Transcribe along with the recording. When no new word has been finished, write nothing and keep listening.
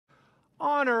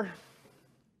Honor.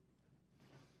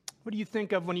 What do you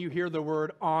think of when you hear the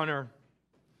word honor?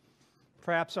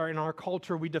 Perhaps in our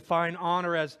culture we define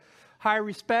honor as high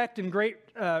respect and great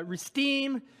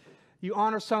esteem. You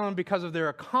honor someone because of their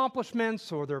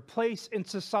accomplishments or their place in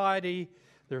society,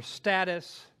 their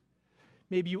status.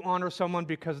 Maybe you honor someone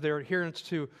because of their adherence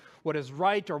to what is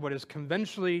right or what is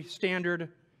conventionally standard.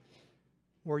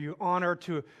 Or you honor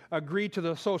to agree to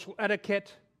the social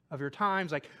etiquette of your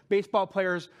times. Like baseball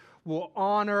players will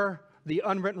honor the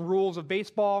unwritten rules of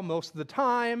baseball most of the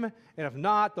time, and if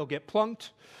not, they'll get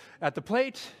plunked at the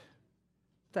plate.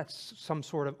 That's some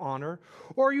sort of honor.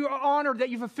 Or you honor that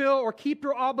you fulfill or keep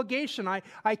your obligation.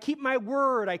 I keep my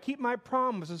word, I keep my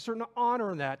promise. There's a certain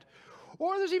honor in that.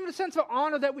 Or there's even a sense of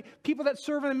honor that people that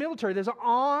serve in the military, there's an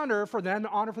honor for them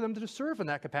to serve in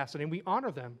that capacity, and we honor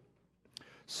them.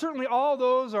 Certainly all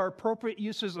those are appropriate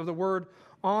uses of the word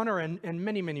honor and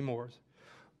many, many more.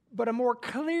 But a more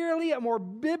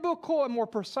biblical, and more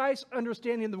precise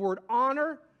understanding of the word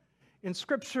honor in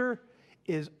Scripture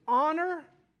is honor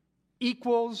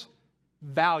equals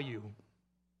value.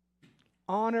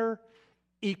 Honor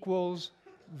equals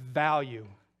value.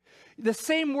 The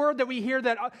same word that we hear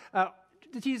that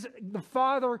the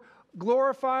Father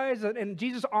glorifies and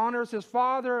Jesus honors his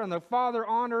Father and the Father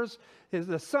honors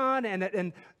the Son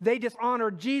and they just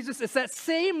honor Jesus. It's that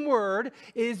same word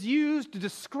is used to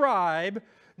describe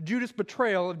Judas'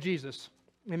 betrayal of Jesus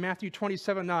in Matthew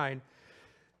 27:9.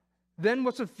 Then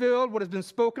was fulfilled what has been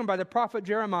spoken by the prophet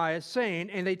Jeremiah, saying,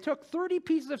 and they took 30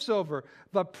 pieces of silver,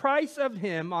 the price of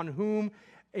him on whom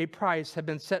a price had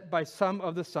been set by some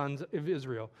of the sons of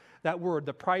Israel. That word,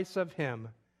 the price of him,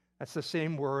 that's the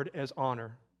same word as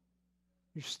honor.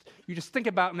 You just think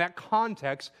about in that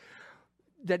context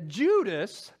that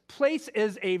Judas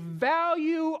places a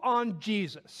value on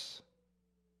Jesus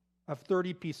of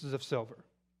 30 pieces of silver.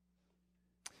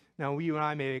 Now, you and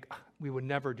I we would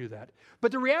never do that.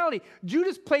 But the reality,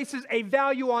 Judas places a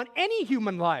value on any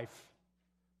human life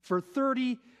for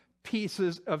 30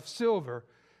 pieces of silver.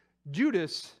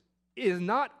 Judas is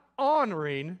not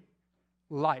honoring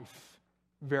life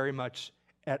very much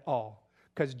at all,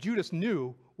 because Judas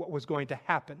knew what was going to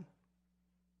happen.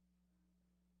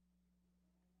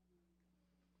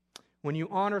 When you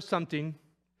honor something,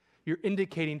 you're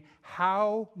indicating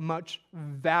how much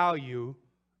value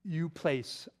you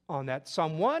place on that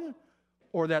someone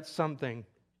or that something.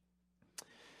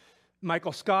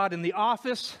 Michael Scott in The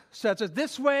Office says it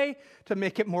this way to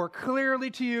make it more clearly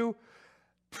to you: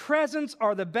 presents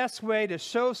are the best way to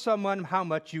show someone how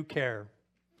much you care.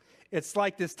 It's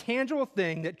like this tangible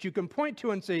thing that you can point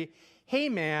to and say, hey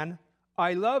man,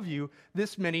 I love you,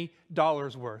 this many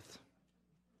dollars worth.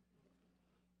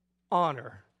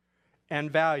 Honor and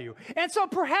value. And so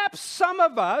perhaps some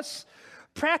of us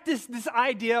practice this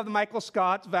idea of Michael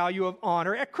Scott's value of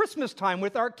honor at Christmas time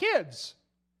with our kids.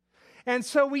 And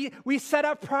so we set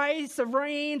up price, a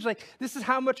range, like this is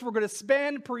how much we're going to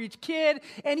spend per each kid,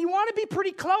 and you want to be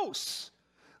pretty close.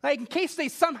 Like in case they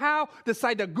somehow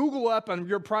decide to Google up on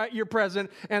your present,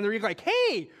 and they're like,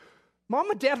 hey, Mom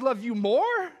and Dad love you more?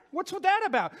 What's that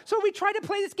about? So we try to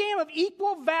play this game of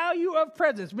equal value of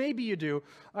presents. Maybe you do.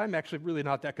 I'm actually really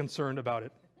not that concerned about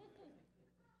it.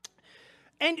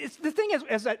 And the thing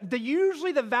is that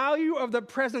usually the value of the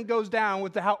present goes down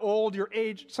with how old your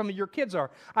age some of your kids are.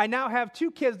 I now have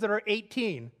 2 kids that are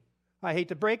 18. I hate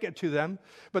to break it to them,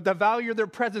 but the value of their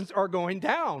presents are going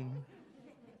down.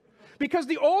 Because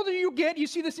the older you get, you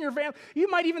see this in your family, you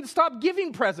might even stop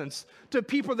giving presents to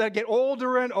people that get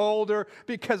older and older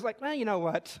because well, you know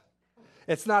what?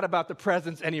 It's not about the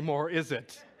presents anymore, is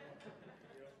it?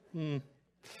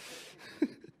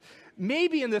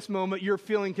 Maybe in this moment you're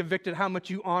feeling convicted how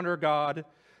much you honor God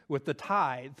with the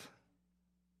tithe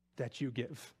that you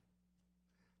give.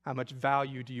 How much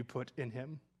value do you put in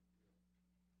him?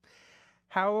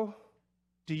 How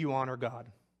do you honor God?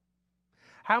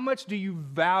 How much do you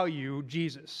value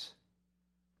Jesus?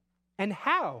 And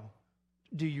how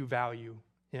do you value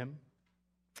him?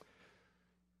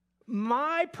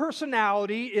 My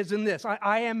personality is in this.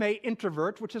 I am an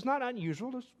introvert, which is not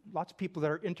unusual. There's lots of people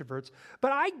that are introverts.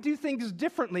 But I do things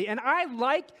differently, and I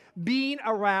like being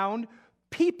around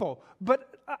people.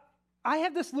 But I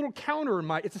have this little counter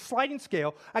it's a sliding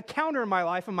scale, a counter in my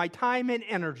life of my time and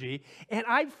energy, and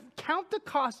I count the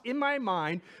cost in my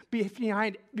mind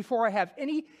before I have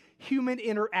any human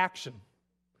interaction.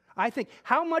 I think,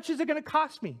 how much is it going to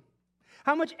cost me?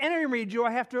 How much energy do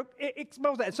I have to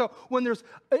expose that? And so when there's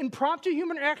impromptu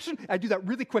human interaction, I do that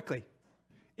really quickly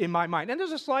in my mind. And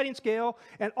there's a sliding scale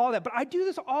and all that. But I do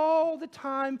this all the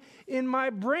time in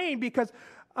my brain because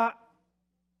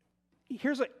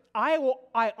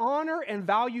I honor and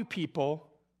value people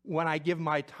when I give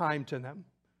my time to them.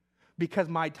 Because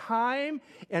my time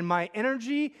and my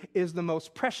energy is the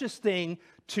most precious thing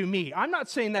to me. I'm not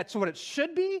saying that's what it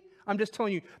should be. I'm just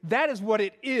telling you that is what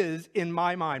it is in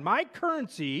my mind. My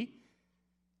currency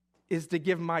is to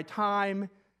give my time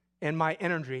and my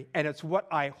energy, and it's what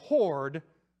I hoard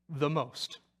the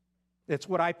most. It's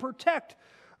what I protect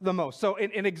the most. So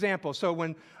an example, so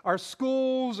when our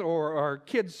schools or our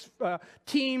kids'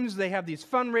 teams, they have these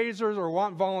fundraisers or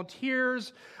want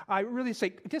volunteers, I really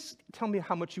say, just tell me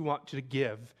how much you want to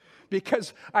give.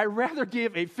 Because I'd rather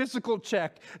give a physical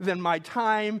check than my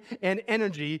time and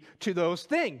energy to those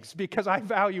things, because I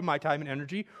value my time and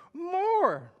energy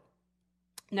more.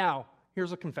 Now,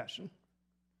 here's a confession.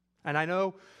 And I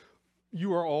know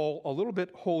you are all a little bit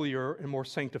holier and more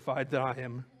sanctified than I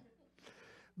am.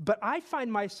 But I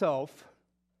find myself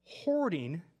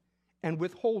hoarding and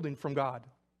withholding from God.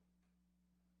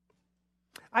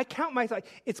 I count myself,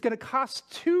 it's going to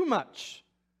cost too much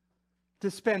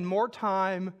to spend more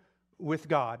time with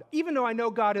God, even though I know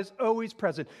God is always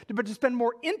present. But to spend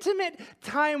more intimate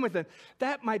time with Him,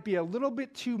 that might be a little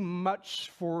bit too much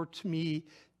for me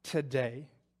today.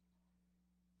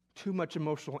 Too much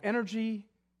emotional energy,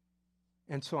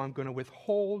 and so I'm going to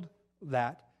withhold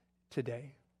that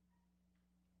today.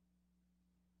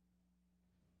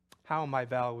 How am I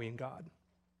valuing God?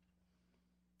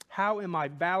 How am I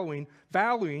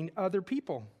valuing other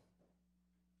people?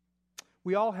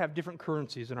 We all have different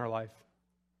currencies in our life.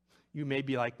 You may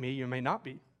be like me, you may not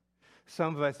be.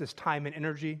 Some of us is time and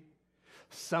energy.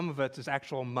 Some of us is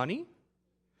actual money.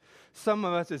 Some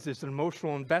of us is this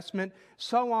emotional investment,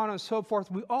 so on and so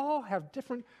forth. We all have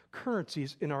different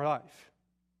currencies in our life.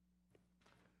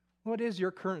 What is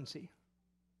your currency?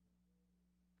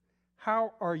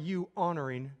 How are you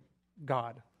honoring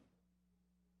God?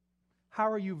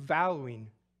 How are you valuing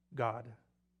God?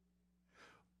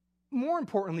 More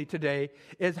importantly today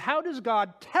is, how does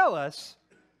God tell us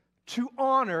to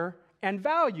honor and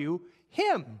value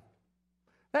Him?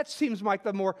 That seems like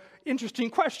the more interesting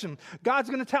question. God's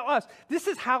going to tell us, this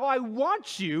is how I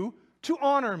want you to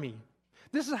honor me.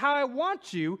 This is how I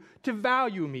want you to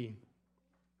value me.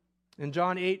 In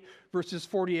John 8, verses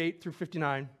 48 through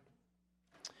 59,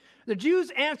 the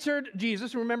Jews answered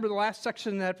Jesus. Remember the last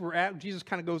section that we're at, Jesus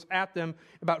kind of goes at them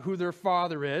about who their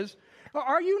father is.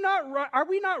 Are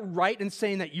we not right in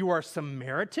saying that you are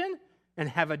Samaritan and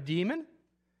have a demon?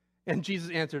 And Jesus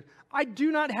answered, I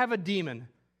do not have a demon,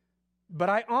 but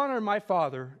I honor my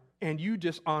Father, and you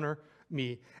dishonor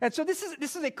me. And so this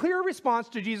is a clear response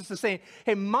to Jesus to saying,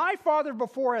 hey, my Father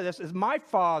before this is my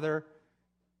Father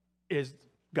is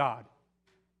God.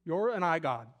 You're and I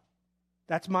God.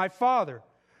 That's my Father.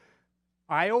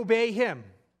 I obey Him.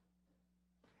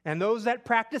 And those that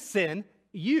practice sin,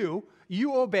 you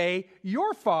obey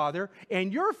your father,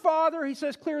 and your father, he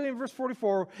says clearly in verse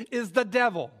 44, is the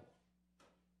devil.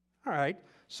 All right,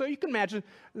 so you can imagine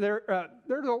their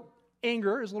little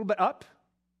anger is a little bit up.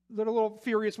 They're a little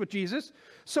furious with Jesus.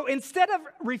 So instead of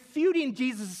refuting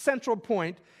Jesus' central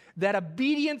point, that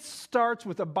obedience starts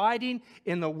with abiding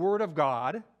in the Word of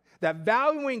God, that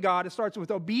valuing God, it starts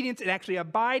with obedience and actually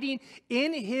abiding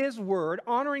in His Word,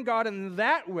 honoring God in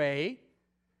that way,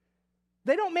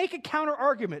 they don't make a counter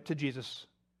argument to Jesus.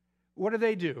 What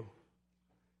do?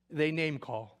 They name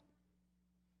call.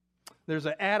 There's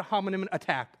an ad hominem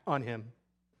attack on Him.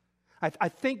 I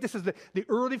think this is the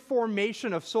early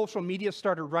formation of social media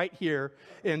started right here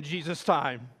in Jesus'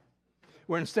 time,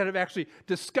 where instead of actually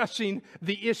discussing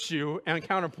the issue and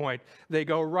counterpoint, they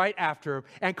go right after Him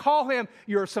and call Him,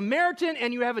 you're a Samaritan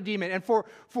and you have a demon. And for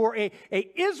a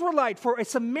Israelite, for a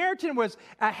Samaritan was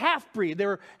a half-breed. They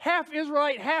were half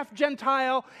Israelite, half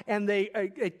Gentile, and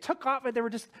they took off, and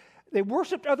they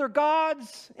worshiped other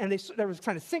gods, and there was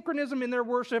kind of synchronism in their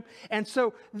worship, and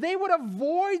so they would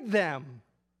avoid them.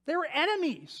 They were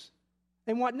enemies.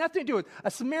 They want nothing to do with it.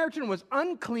 A Samaritan was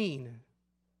unclean,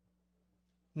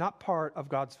 not part of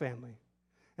God's family.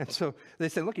 And so they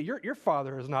said, look, your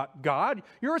father is not God.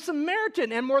 You're a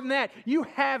Samaritan, and more than that, you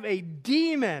have a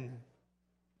demon.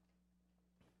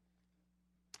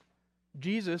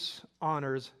 Jesus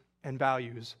honors and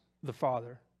values the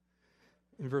Father.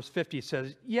 In verse 50 it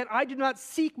says, yet I do not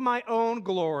seek my own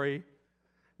glory.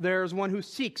 There is one who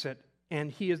seeks it, and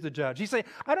He is the judge. He's saying,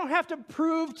 I don't have to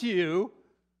prove to you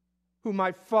who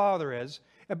my Father is,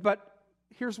 but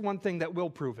here's one thing that will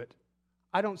prove it.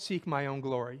 I don't seek my own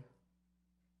glory.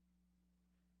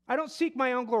 I don't seek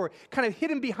my own glory. Kind of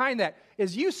hidden behind that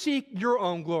is you seek your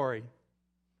own glory.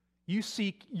 You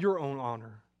seek your own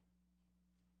honor.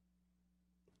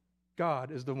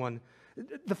 God is the one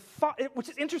Which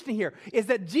is interesting here, is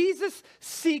that Jesus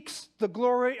seeks the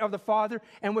glory of the Father,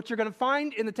 and what you're going to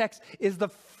find in the text is the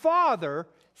Father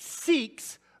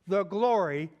seeks the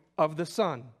glory of the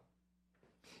Son.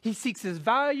 He seeks his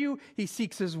value, he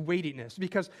seeks his weightiness,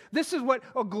 because this is what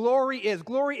a glory is.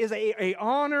 Glory is a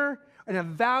honor and a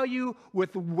value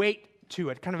with weight to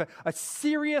it, kind of a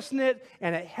seriousness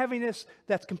and a heaviness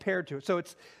that's compared to it. So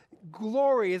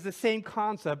glory is the same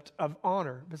concept of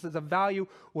honor. This is a value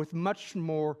with much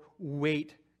more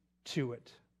weight to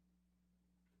it.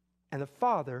 And the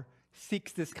Father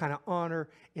seeks this kind of honor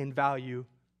and value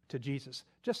to Jesus,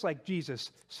 just like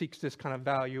Jesus seeks this kind of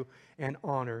value and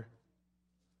honor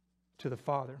to the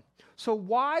Father. So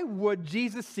why would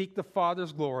Jesus seek the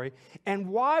Father's glory, and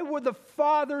why would the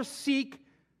Father seek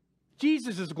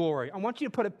Jesus' glory? I want you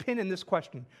to put a pin in this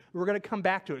question. We're going to come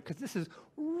back to it because this is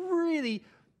really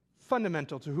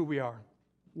fundamental to who we are.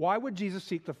 Why would Jesus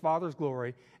seek the Father's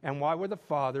glory, and why would the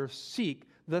Father seek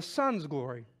the Son's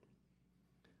glory?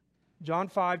 John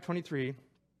 5:23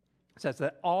 says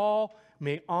that all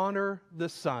may honor the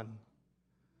Son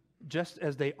just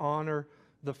as they honor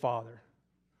the Father.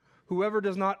 Whoever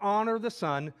does not honor the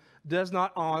Son does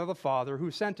not honor the Father who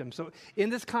sent him. So in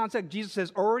this context, Jesus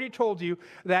has already told you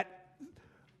that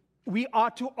we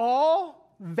ought to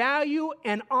all value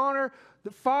and honor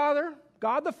the Father,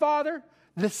 God the Father,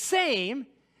 the same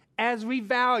as we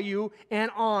value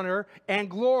and honor and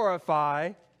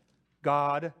glorify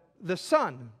God the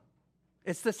Son.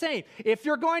 It's the same. If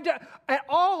you're going to at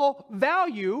all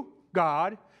value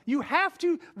God, you have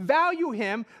to value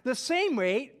him the same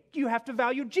way you have to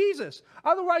value Jesus.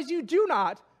 Otherwise, you do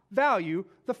not value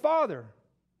the Father.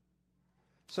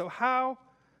 So how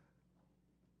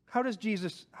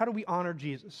do we honor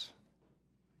Jesus?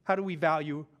 How do we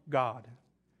value God?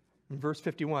 In verse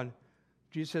 51,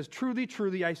 Jesus says, "Truly,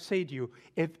 truly, I say to you,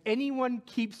 if anyone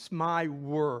keeps my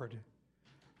word,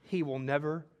 he will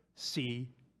never see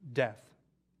death."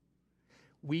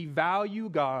 We value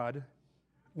God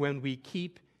when we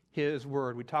keep his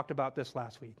word. We talked about this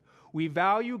last week. We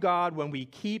value God when we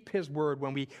keep his word,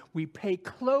 when we pay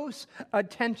close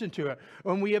attention to it,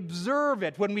 when we observe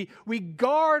it, when we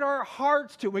guard our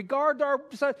hearts to it, we guard our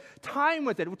time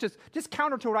with it, which is just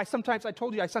counter to what I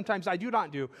do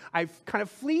not do. I kind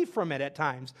of flee from it at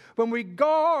times. When we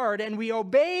guard and we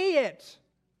obey it,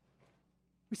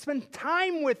 we spend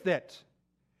time with it.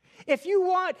 If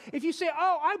you say,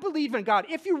 "Oh, I believe in God,"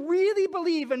 if you really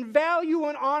believe and value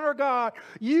and honor God,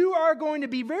 you are going to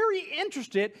be very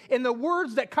interested in the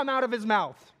words that come out of his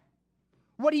mouth.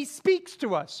 What he speaks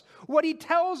to us, what he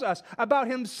tells us about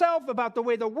himself, about the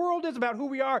way the world is, about who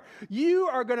we are. You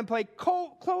are going to pay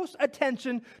close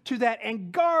attention to that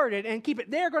and guard it and keep it.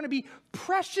 They're going to be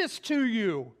precious to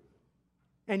you,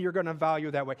 and you're going to value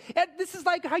that way. And this is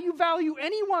like how you value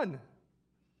anyone.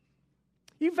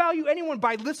 You value anyone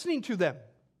by listening to them.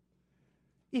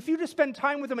 If you just spend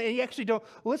time with them and you actually don't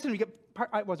listen,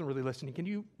 I wasn't really listening. Can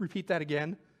you repeat that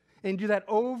again? And do that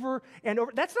over and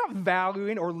over. That's not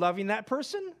valuing or loving that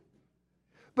person.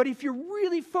 But if you're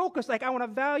really focused, like I want to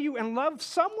value and love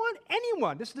someone,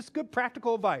 anyone, this is good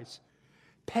practical advice.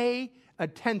 Pay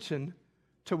attention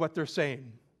to what they're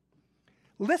saying.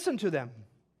 Listen to them.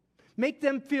 Make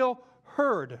them feel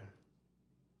heard.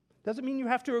 Doesn't mean you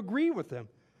have to agree with them.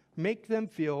 Make them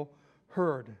feel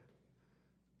heard.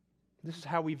 This is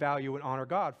how we value and honor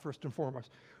God, first and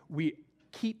foremost. We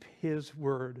keep his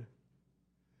word.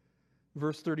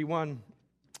 Verse 31,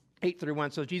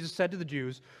 8:31, so Jesus said to the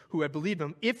Jews who had believed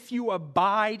him, "If you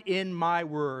abide in my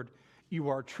word, you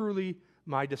are truly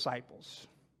my disciples."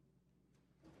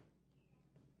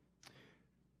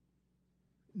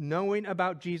 Knowing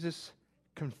about Jesus,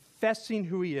 confessing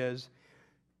who he is,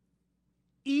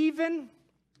 even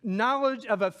knowledge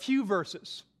of a few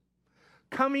verses,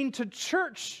 coming to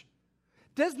church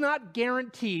does not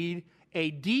guarantee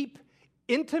a deep,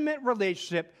 intimate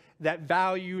relationship that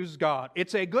values God.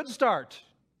 It's a good start,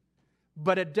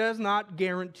 but it does not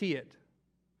guarantee it.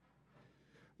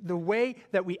 The way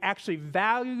that we actually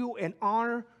value and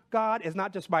honor God is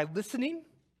not just by listening,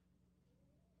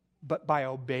 but by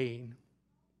obeying.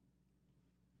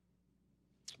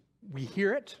 We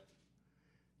hear it,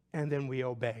 and then we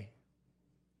obey.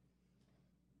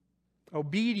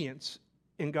 Obedience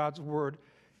in God's word,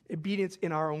 obedience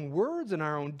in our own words and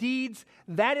our own deeds,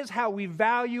 that is how we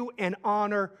value and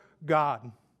honor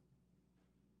God.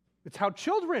 It's how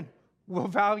children will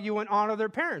value and honor their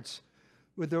parents,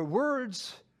 with their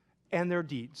words and their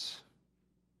deeds.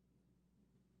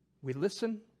 We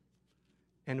listen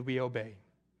and we obey.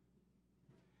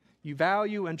 You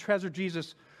value and treasure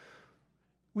Jesus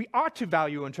We ought to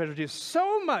value and treasure Jesus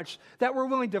so much that we're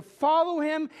willing to follow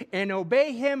him and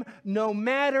obey him no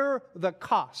matter the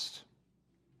cost.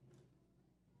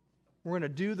 We're going to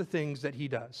do the things that he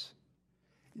does.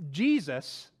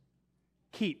 Jesus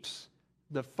keeps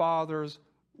the Father's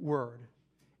word.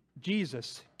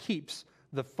 Jesus keeps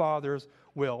the Father's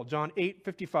will. John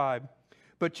 8:55.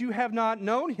 But you have not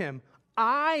known him.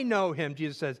 I know him,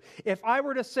 Jesus says. If I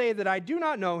were to say that I do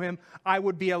not know him, I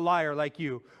would be a liar like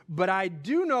you. But I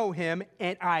do know him,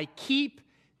 and I keep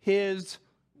his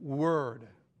word.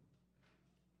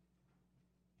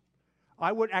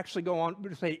 I would actually go on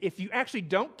to say, if you actually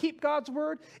don't keep God's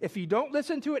word, if you don't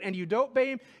listen to it and you don't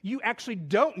obey him, you actually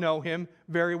don't know him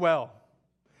very well.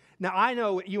 Now, I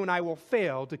know you and I will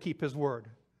fail to keep his word.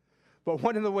 But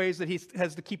one of the ways that he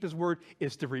has to keep his word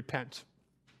is to repent.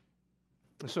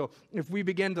 So if we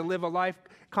begin to live a life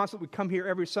constantly, we come here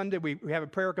every Sunday, we have a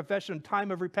prayer confession, time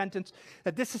of repentance,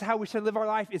 that this is how we should live our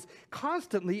life, is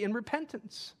constantly in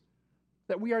repentance.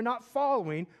 That we are not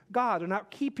following God, or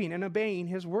not keeping and obeying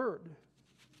his word.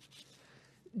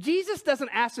 Jesus doesn't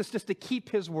ask us just to keep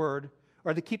his word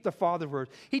or to keep the Father's word.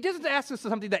 He doesn't ask us to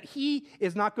something that he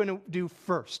is not going to do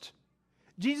first.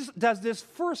 Jesus does this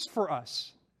first for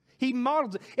us. He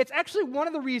models it. It's actually one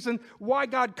of the reasons why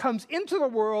God comes into the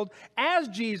world as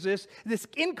Jesus, this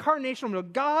incarnation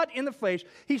of God in the flesh.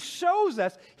 He shows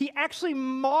us, he actually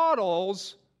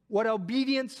models what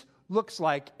obedience looks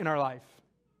like in our life.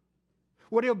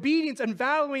 What obedience and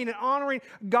valuing and honoring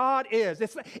God is.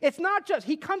 It's not just,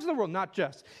 he comes to the world, not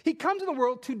just. He comes to the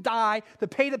world to die, to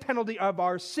pay the penalty of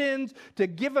our sins, to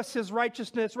give us his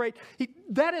righteousness, right?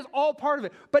 That is all part of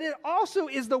it. But it also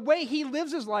is the way he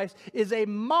lives his life is a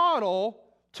model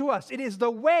to us. It is the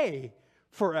way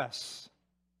for us.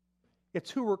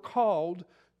 It's who we're called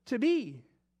to be.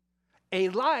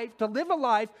 To live a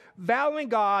life valuing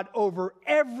God over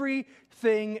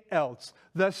everything else.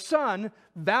 The Son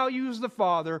values the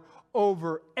Father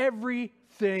over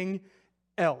everything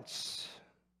else.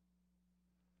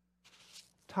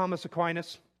 Thomas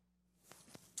Aquinas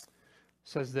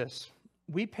says this: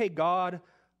 we pay God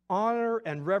honor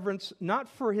and reverence not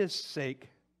for his sake,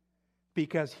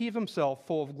 because he is himself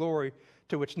full of glory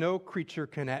to which no creature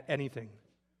can add anything,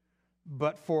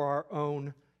 but for our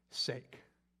own sake.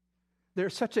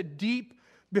 There's such a deep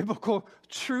biblical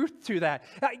truth to that.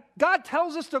 God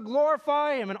tells us to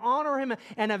glorify him and honor him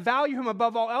and value him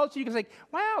above all else. You can say,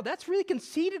 wow, that's really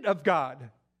conceited of God.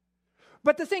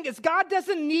 But the thing is, God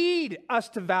doesn't need us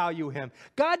to value him.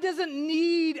 God doesn't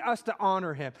need us to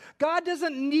honor him. God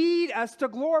doesn't need us to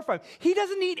glorify him. He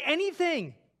doesn't need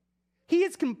anything. He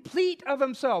is complete of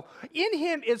himself. In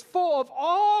him is full of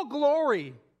all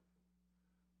glory.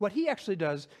 What he actually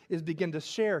does is begin to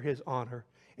share his honor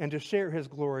and to share his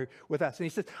glory with us. And he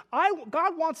says,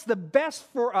 God wants the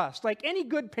best for us. Like any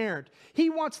good parent, he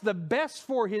wants the best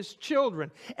for his children.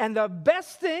 And the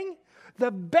best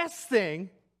thing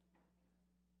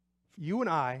you and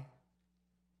I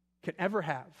can ever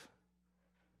have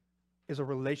is a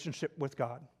relationship with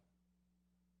God.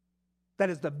 That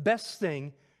is the best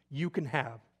thing you can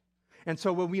have. And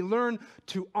so when we learn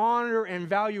to honor and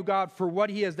value God for what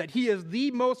he is, that he is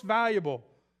the most valuable,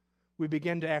 we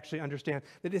begin to actually understand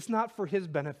that it's not for his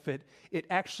benefit, it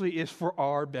actually is for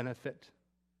our benefit.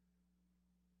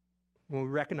 When we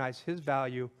recognize his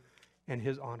value and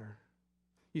his honor.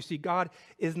 You see, God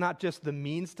is not just the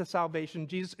means to salvation.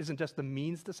 Jesus isn't just the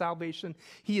means to salvation.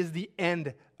 He is the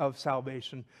end of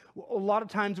salvation. A lot of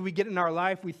times we get in our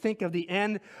life, we think of the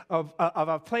end of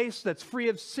a place that's free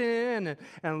of sin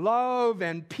and love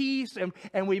and peace,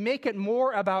 and we make it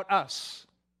more about us.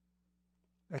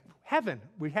 Like heaven,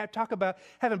 talk about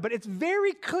heaven, but it's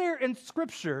very clear in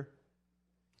Scripture.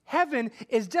 Heaven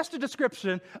is just a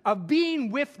description of being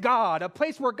with God, a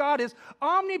place where God is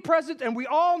omnipresent and we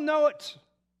all know it.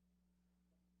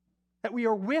 That we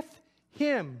are with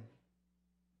him.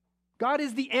 God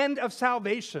is the end of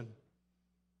salvation.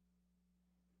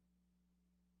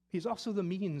 He's also the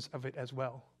means of it as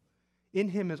well. In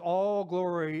him is all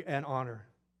glory and honor.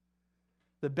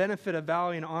 The benefit of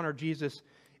valuing and honor Jesus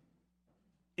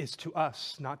is to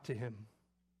us, not to him.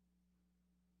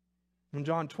 In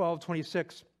John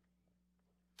 12:26,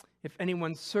 if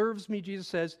anyone serves me, Jesus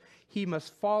says, he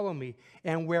must follow me.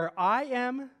 And where I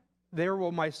am, there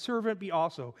will my servant be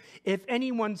also. If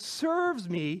anyone serves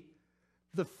me,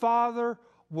 the Father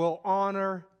will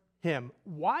honor him.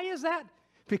 Why is that?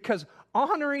 Because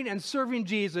honoring and serving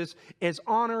Jesus is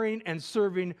honoring and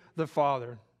serving the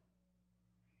Father.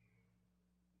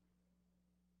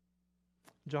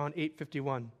 John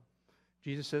 8:51,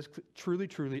 Jesus says, truly,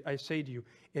 truly, I say to you,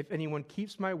 if anyone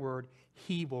keeps my word,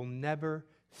 he will never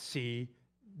see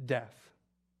death.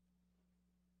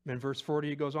 In verse 40,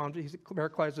 he goes on, he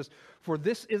clarifies this, "For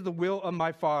this is the will of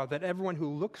my Father, that everyone who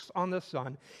looks on the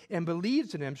Son and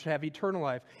believes in him should have eternal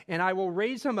life, and I will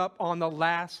raise him up on the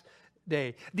last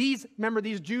day." Remember,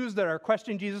 these Jews that are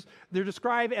questioning Jesus, they're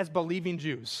described as believing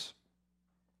Jews.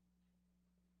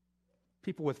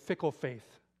 People with fickle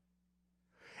faith.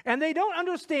 And they don't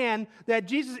understand that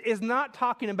Jesus is not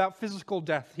talking about physical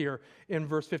death here in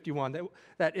verse 51,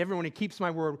 that everyone who keeps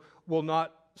my word will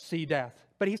not see death.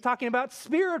 But he's talking about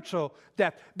spiritual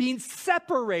death, being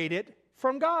separated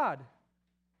from God.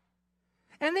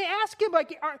 And they ask him,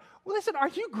 listen, are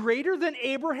you greater than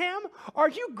Abraham? Are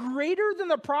you greater than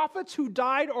the prophets who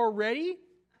died already?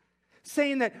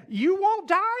 Saying that you won't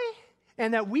die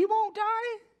and that we won't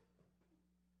die?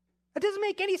 That doesn't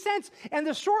make any sense. And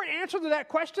the short answer to that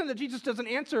question that Jesus doesn't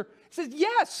answer says,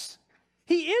 yes,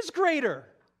 he is greater.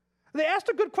 They asked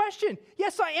a good question.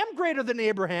 Yes, I am greater than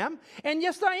Abraham, and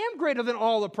yes, I am greater than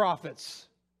all the prophets,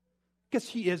 because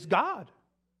he is God.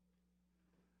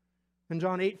 In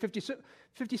John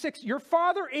 8:56, your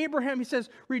father Abraham, he says,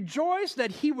 rejoiced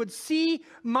that he would see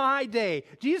my day.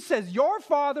 Jesus says, your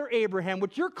father Abraham,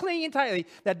 which you're clinging tightly,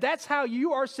 that's how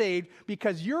you are saved,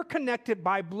 because you're connected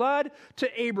by blood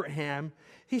to Abraham.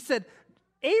 He said,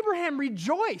 Abraham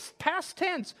rejoiced, past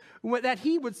tense, that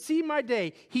he would see my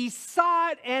day. He saw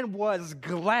it and was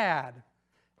glad.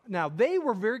 Now, they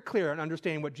were very clear in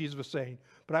understanding what Jesus was saying,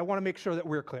 but I want to make sure that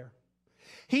we're clear.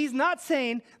 He's not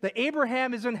saying that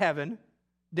Abraham is in heaven,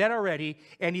 dead already,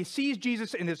 and he sees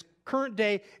Jesus in his current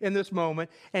day, in this moment,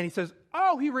 and he says,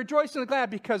 oh, he rejoiced and glad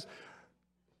because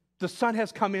the Son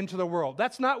has come into the world.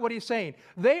 That's not what he's saying.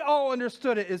 They all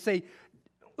understood it and say,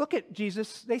 look at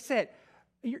Jesus. They said,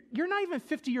 you're not even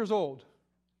 50 years old.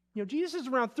 Jesus is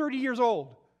around 30 years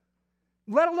old,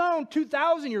 let alone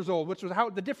 2,000 years old, which was how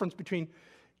the difference between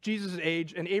Jesus'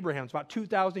 age and Abraham's, about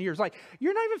 2,000 years.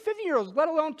 You're not even 50 years old, let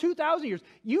alone 2,000 years.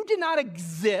 You did not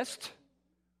exist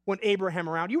when Abraham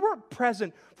around. You weren't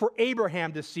present for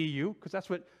Abraham to see you, because that's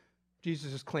what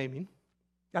Jesus is claiming.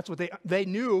 That's what they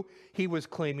knew he was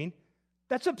claiming.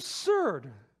 That's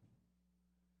absurd.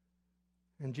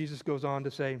 And Jesus goes on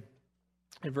to say,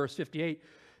 in verse 58,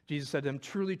 Jesus said to them,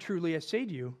 truly, truly, I say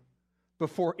to you,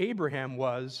 before Abraham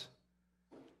was,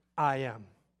 I am.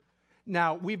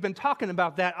 Now, we've been talking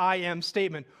about that I am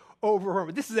statement over and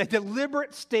over. This is a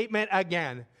deliberate statement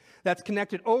again that's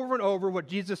connected over and over what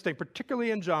Jesus said,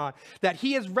 particularly in John, that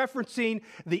he is referencing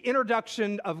the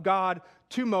introduction of God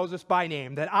to Moses by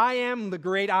name, that I am the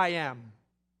great I am.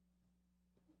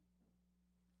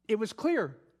 It was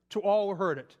clear to all who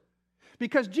heard it.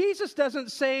 Because Jesus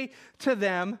doesn't say to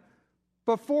them,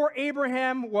 before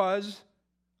Abraham was,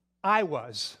 I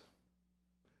was.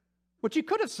 Which he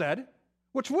could have said,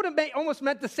 which would have almost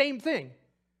meant the same thing,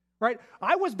 right?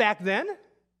 I was back then,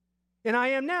 and I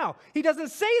am now. He doesn't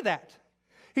say that.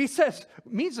 He says,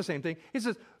 means the same thing. He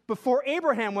says, before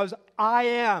Abraham was, I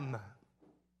am.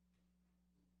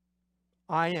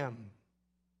 I am.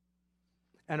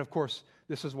 And of course,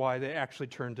 this is why they actually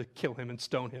turned to kill him and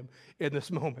stone him in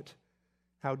this moment.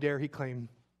 How dare he claim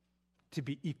to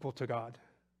be equal to God?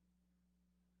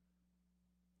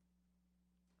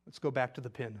 Let's go back to the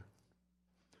pin.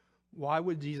 Why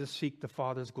would Jesus seek the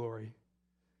Father's glory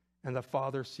and the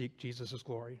Father seek Jesus'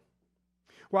 glory?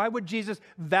 Why would Jesus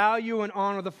value and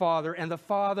honor the Father and the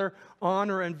Father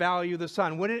honor and value the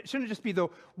Son? Shouldn't it just be the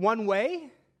one way?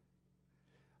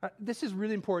 This is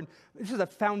really important. This is a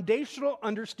foundational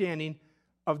understanding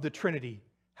of the Trinity,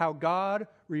 how God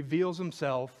reveals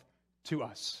himself to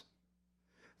us.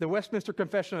 The Westminster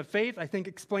Confession of Faith, I think,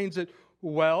 explains it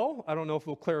well. I don't know if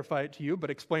we'll clarify it to you,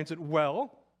 but explains it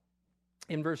well.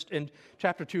 In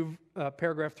chapter 2,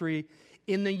 paragraph 3,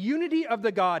 in the unity of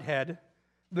the Godhead,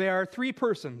 there are three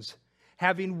persons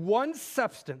having one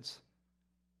substance,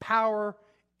 power,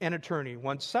 and eternity.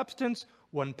 One substance,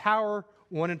 one power,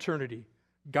 one eternity.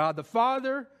 God the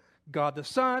Father, God the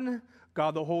Son,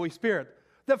 God the Holy Spirit.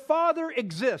 The Father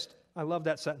exists. I love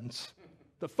that sentence.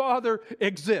 The Father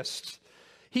exists.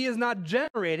 He is not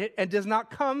generated and does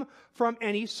not come from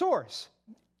any source.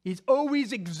 He's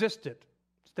always existed.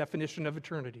 It's the definition of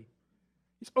eternity.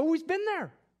 He's always been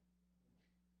there.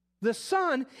 The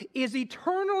Son is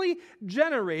eternally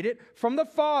generated from the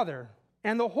Father,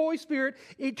 and the Holy Spirit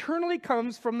eternally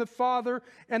comes from the Father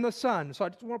and the Son. So I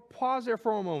just want to pause there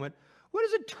for a moment. What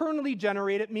does eternally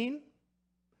generated mean?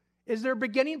 Is there a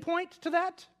beginning point to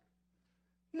that?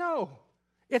 No.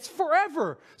 It's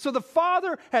forever. So the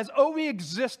Father has always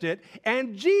existed,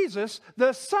 and Jesus,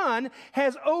 the Son,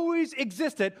 has always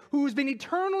existed, who's been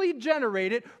eternally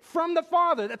generated from the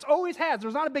Father. That's always has.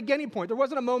 There's not a beginning point. There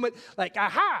wasn't a moment like,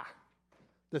 aha,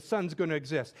 the Son's going to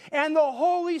exist. And the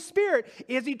Holy Spirit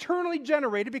is eternally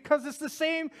generated because it's the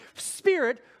same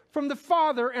Spirit from the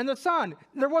Father and the Son.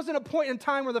 There wasn't a point in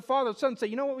time where the Father and the Son said,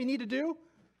 you know what we need to do?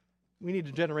 We need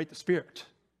to generate the Spirit.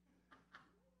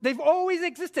 They've always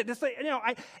existed. It's like,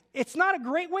 it's not a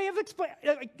great way of explaining,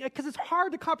 because it's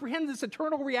hard to comprehend this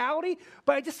eternal reality,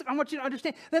 but I want you to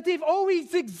understand that they've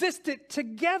always existed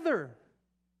together.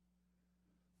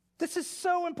 This is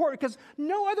so important because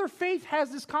no other faith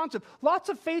has this concept. Lots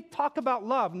of faith talk about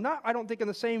love, not, I don't think, in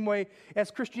the same way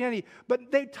as Christianity,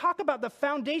 but they talk about the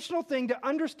foundational thing to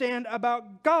understand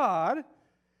about God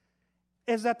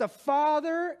is that the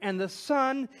Father and the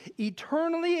Son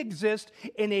eternally exist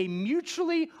in a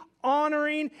mutually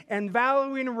honoring and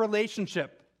valuing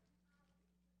relationship,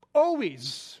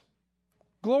 always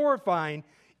glorifying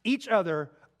each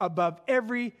other above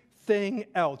everything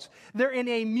else. They're in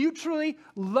a mutually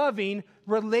loving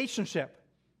relationship.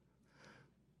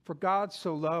 For God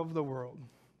so loved the world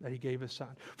that he gave his Son.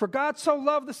 For God so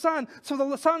loved the Son, so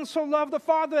the Son so loved the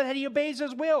Father that he obeys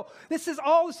his will. This is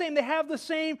all the same. They have the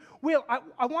same will.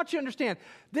 I want you to understand,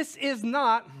 this is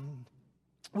not,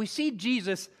 we see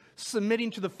Jesus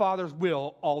submitting to the Father's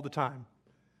will all the time,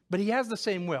 but he has the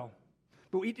same will.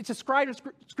 But it's described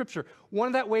in Scripture. One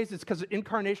of that ways is because of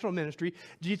incarnational ministry,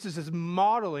 Jesus is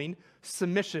modeling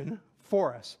submission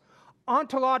for us.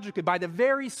 Ontologically, by the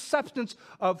very substance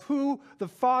of who the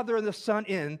Father and the Son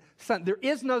there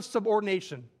is no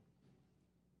subordination.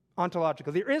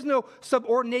 Ontologically, there is no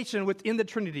subordination within the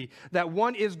Trinity, that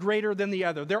one is greater than the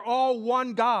other. They're all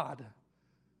one God.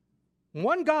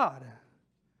 One God.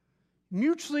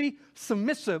 Mutually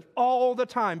submissive all the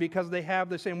time because they have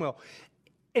the same will.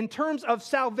 In terms of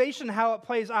salvation, how it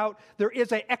plays out, there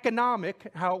is an economic,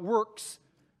 how it works,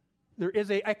 there is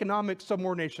an economic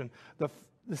subordination.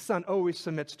 The Son always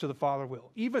submits to the Father's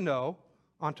will, even though,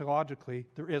 ontologically,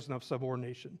 there is no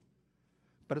subordination.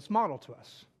 But it's modeled to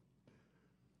us.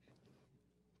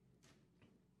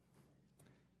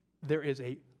 There is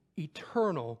an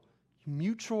eternal,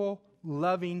 mutual,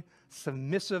 loving,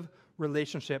 submissive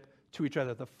relationship to each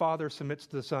other. The Father submits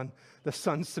to the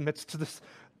Son submits to the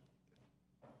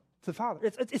Father.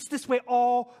 It's this way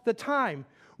all the time.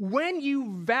 When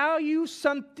you value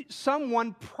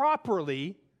someone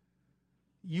properly,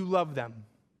 you love them.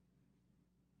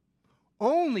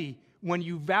 Only when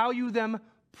you value them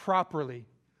properly.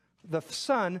 The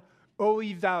Son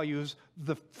always values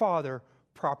the Father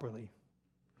properly.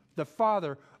 The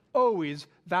Father always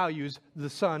values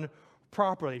the Son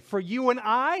properly. For you and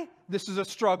I, this is a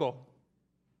struggle.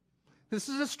 This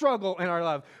is a struggle in our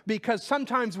love because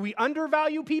sometimes we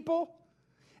undervalue people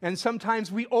and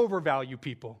sometimes we overvalue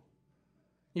people.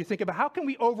 You think about how can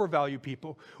we overvalue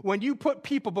people? When you put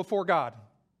people before God,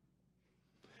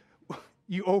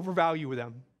 you overvalue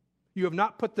them. You have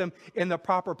not put them in the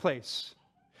proper place.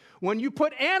 When you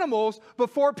put animals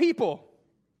before people,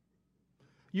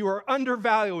 you are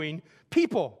undervaluing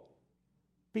people.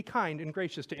 Be kind and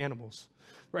gracious to animals.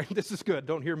 Right? This is good.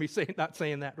 Don't hear me not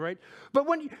saying that, right? But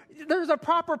there's a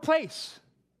proper place.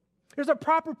 There's a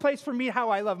proper place for me how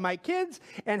I love my kids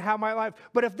and how my life.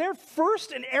 But if they're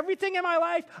first in everything in my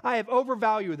life, I have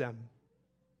overvalued them.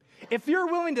 If you're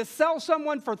willing to sell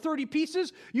someone for 30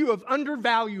 pieces, you have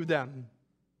undervalued them.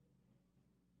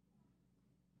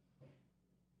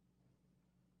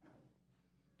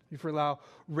 If you allow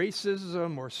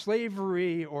racism or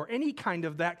slavery or any kind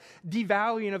of that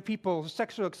devaluing of people,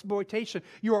 sexual exploitation,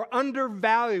 you are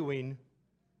undervaluing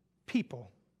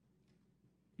people.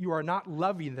 You are not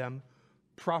loving them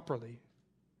properly.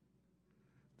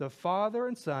 The Father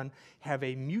and Son have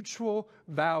a mutual,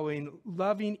 vowing,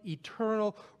 loving,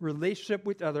 eternal relationship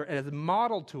with other and is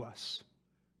modeled to us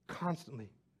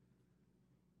constantly.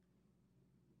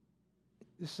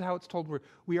 This is how it's told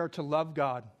we are to love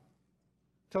God.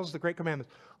 It tells us the great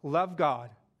commandments. Love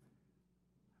God.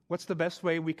 What's the best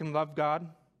way we can love God?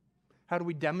 How do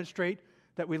we demonstrate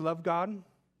that we love God?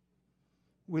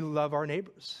 We love our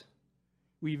neighbors.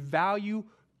 We value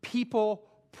people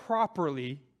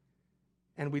properly,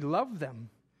 and we love them.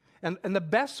 And the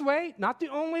best way, not the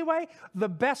only way, the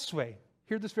best way.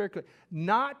 Hear this very clearly.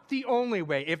 Not the only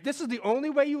way. If this is the only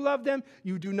way you love them,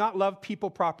 you do not love people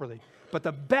properly. But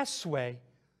the best way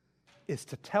is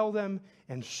to tell them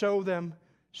and show them,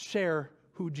 share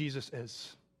who Jesus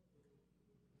is.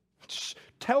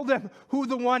 Tell them who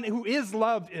the one who is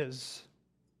love is.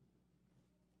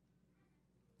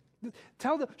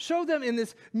 Show them in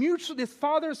this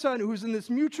father-son who's in this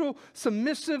mutual,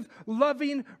 submissive,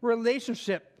 loving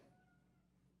relationship.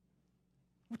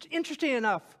 Which, interesting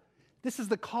enough, this is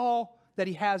the call that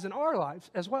he has in our lives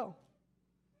as well.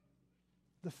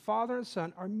 the Father and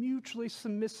Son are mutually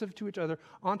submissive to each other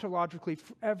ontologically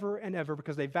forever and ever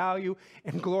because they value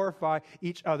and glorify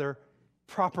each other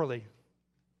properly.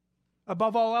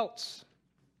 Above all else.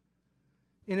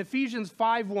 In Ephesians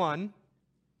 5:1,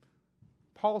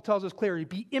 Paul tells us clearly,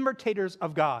 be imitators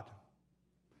of God.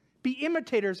 Be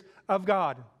imitators of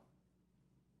God.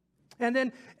 And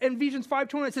then in Ephesians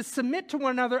 5:21, it says, submit to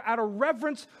one another out of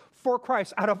reverence for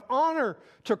Christ, out of honor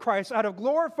to Christ, out of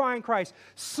glorifying Christ.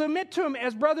 Submit to him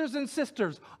as brothers and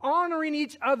sisters, honoring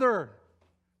each other,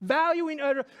 valuing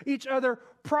each other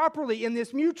properly in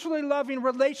this mutually loving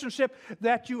relationship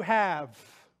that you have.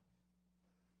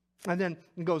 And then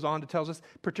it goes on to tell us,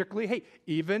 particularly, hey,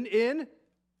 even in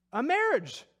a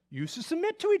marriage, you should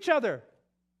submit to each other.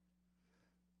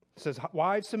 It says,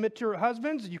 wives, submit to your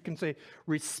husbands. You can say,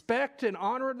 respect and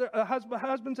honor the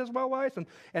husbands as well, wives,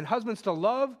 and husbands to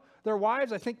love their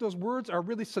wives. I think those words are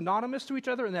really synonymous to each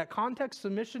other in that context,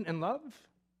 submission and love.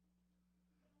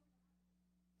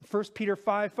 1 Peter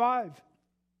 5:5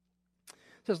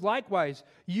 says, likewise,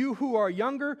 you who are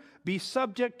younger, be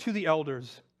subject to the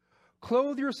elders.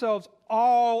 Clothe yourselves,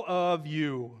 all of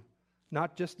you,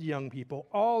 not just the young people,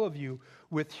 all of you,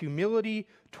 with humility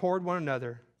toward one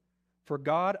another. For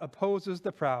God opposes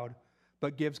the proud,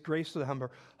 but gives grace to the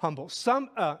humble. Some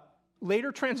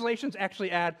later translations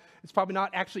actually add, it's probably not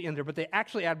actually in there, but they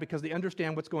actually add, because they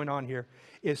understand what's going on here,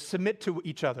 is submit to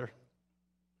each other.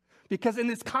 Because in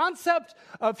this concept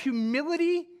of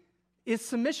humility is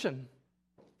submission.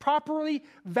 Properly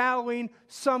valuing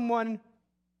someone,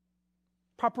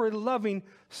 properly loving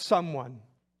someone.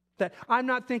 That I'm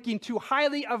not thinking too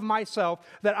highly of myself,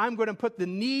 that I'm going to put the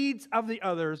needs of the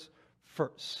others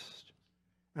first.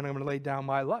 And I'm going to lay down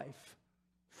my life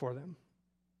for them.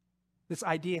 This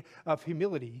idea of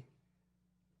humility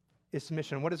is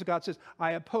submission. What is it God says?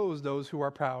 I oppose those who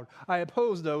are proud. I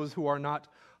oppose those who are not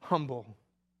humble.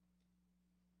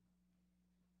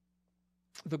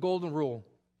 The golden rule,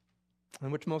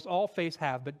 in which most all faiths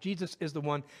have, but Jesus is the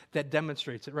one that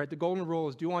demonstrates it, right? The golden rule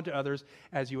is do unto others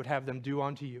as you would have them do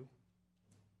unto you.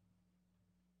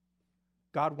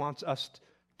 God wants us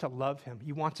to love him.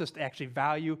 He wants us to actually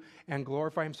value and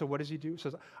glorify him. So what does he do? He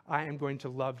says, I am going to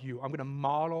love you. I'm going to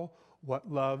model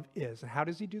what love is. And how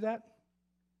does he do that?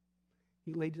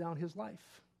 He laid down his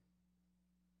life.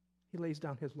 He lays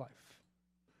down his life.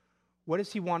 What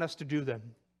does he want us to do then?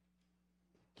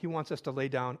 He wants us to lay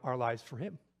down our lives for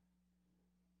him.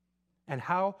 And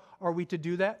how are we to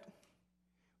do that?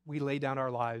 We lay down our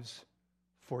lives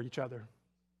for each other.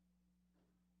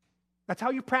 That's how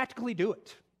you practically do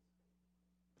it.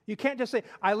 You can't just say,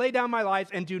 I lay down my life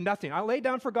and do nothing. I'll lay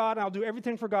down for God, and I'll do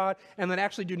everything for God, and then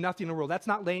actually do nothing in the world. That's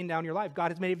not laying down your life.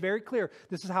 God has made it very clear.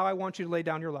 This is how I want you to lay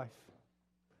down your life.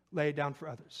 Lay it down for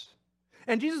others.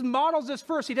 And Jesus models this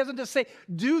first. He doesn't just say,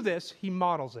 do this. He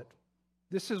models it.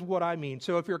 This is what I mean.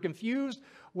 So if you're confused,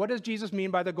 what does Jesus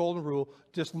mean by the golden rule?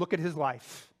 Just look at his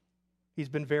life. He's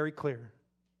been very clear.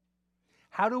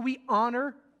 How do we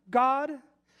honor God?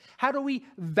 How do we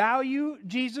value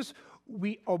Jesus?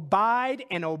 We abide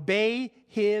and obey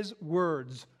his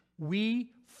words. We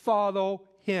follow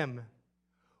him.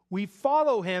 We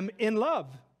follow him in love.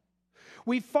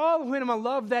 We follow him in a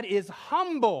love that is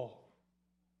humble,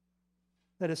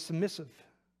 that is submissive.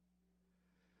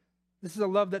 This is a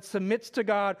love that submits to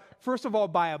God, first of all,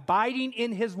 by abiding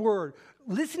in his word,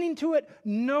 listening to it,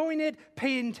 knowing it,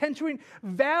 paying attention to it,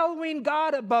 valuing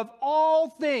God above all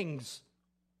things.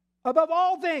 Above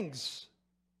all things.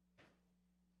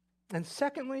 And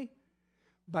secondly,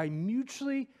 by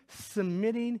mutually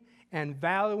submitting and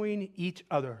valuing each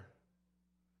other.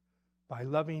 By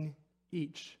loving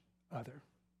each other.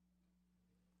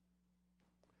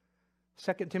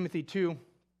 2 Timothy 2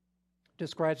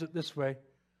 describes it this way.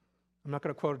 I'm not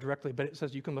going to quote it directly, but it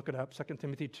says, you can look it up, 2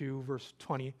 Timothy 2, verse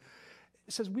 20. It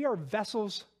says, we are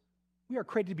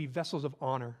created to be vessels of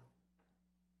honor.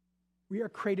 We are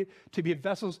created to be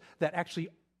vessels that actually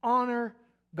honor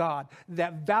God,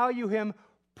 that value him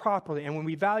properly. And when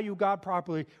we value God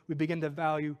properly, we begin to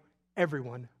value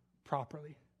everyone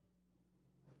properly.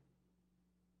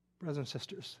 Brothers and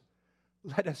sisters,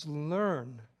 let us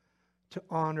learn to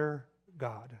honor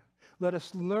God. Let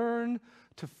us learn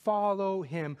to follow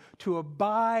him, to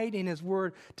abide in his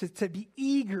word, to be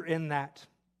eager in that,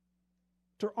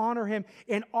 to honor him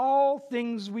in all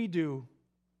things we do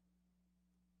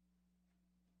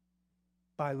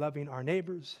by loving our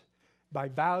neighbors, by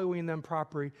valuing them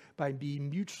properly, by being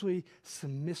mutually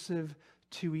submissive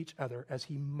to each other as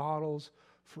he models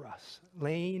for us,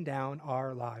 laying down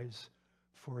our lives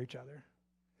for each other.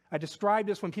 I describe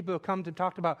this when people have come to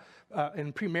talk about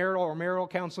in premarital or marital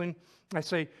counseling. I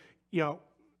say,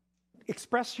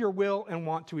 express your will and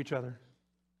want to each other.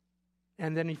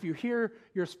 And then if you hear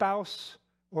your spouse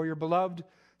or your beloved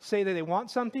say that they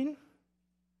want something,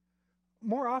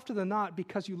 more often than not,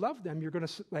 because you love them, you're going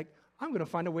to I'm going to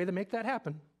find a way to make that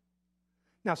happen.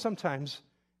 Now, sometimes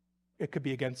it could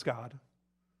be against God,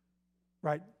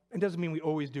 right? It doesn't mean we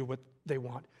always do what they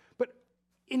want. But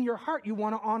in your heart, you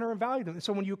want to honor and value them. And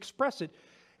so when you express it,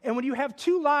 and when you have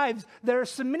two lives that are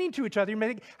submitting to each other, you may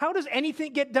think, how does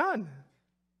anything get done?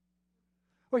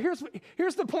 Well,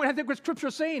 here's the point I think what Scripture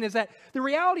is saying is that the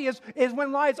reality is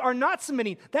when lives are not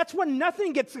submitting, that's when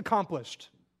nothing gets accomplished.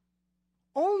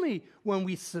 Only when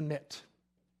we submit.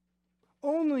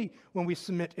 Only when we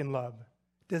submit in love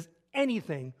does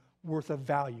anything worth of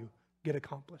value get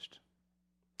accomplished.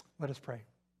 Let us pray.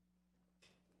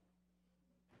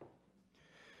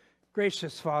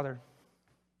 Gracious Father,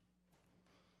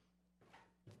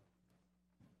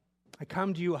 I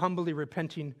come to you humbly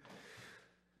repenting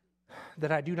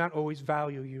that I do not always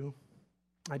value you.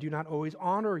 I do not always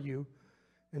honor you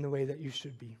in the way that you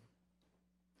should be.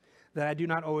 That I do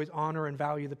not always honor and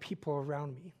value the people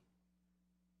around me.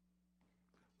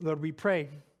 Lord, we pray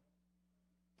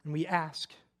and we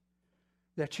ask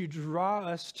that you draw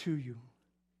us to you.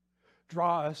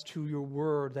 Draw us to your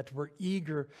word, that we're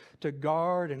eager to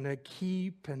guard and to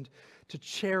keep and to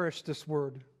cherish this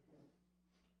word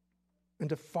and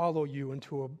to follow you and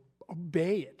to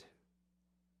obey it.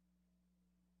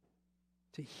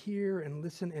 To hear and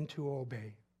listen and to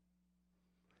obey.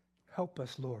 Help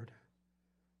us, Lord.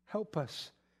 Help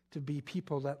us to be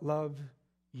people that love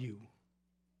you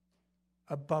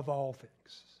above all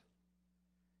things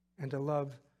and to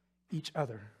love each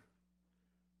other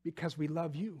because we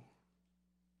love you.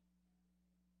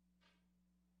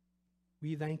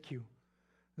 We thank you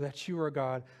that you are a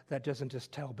God that doesn't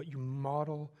just tell, but you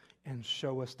model and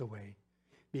show us the way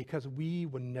because we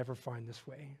would never find this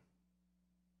way.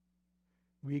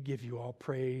 We give you all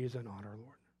praise and honor,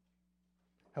 Lord.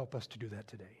 Help us to do that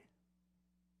today.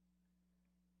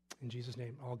 In Jesus'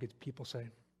 name, all good people say,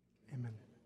 amen.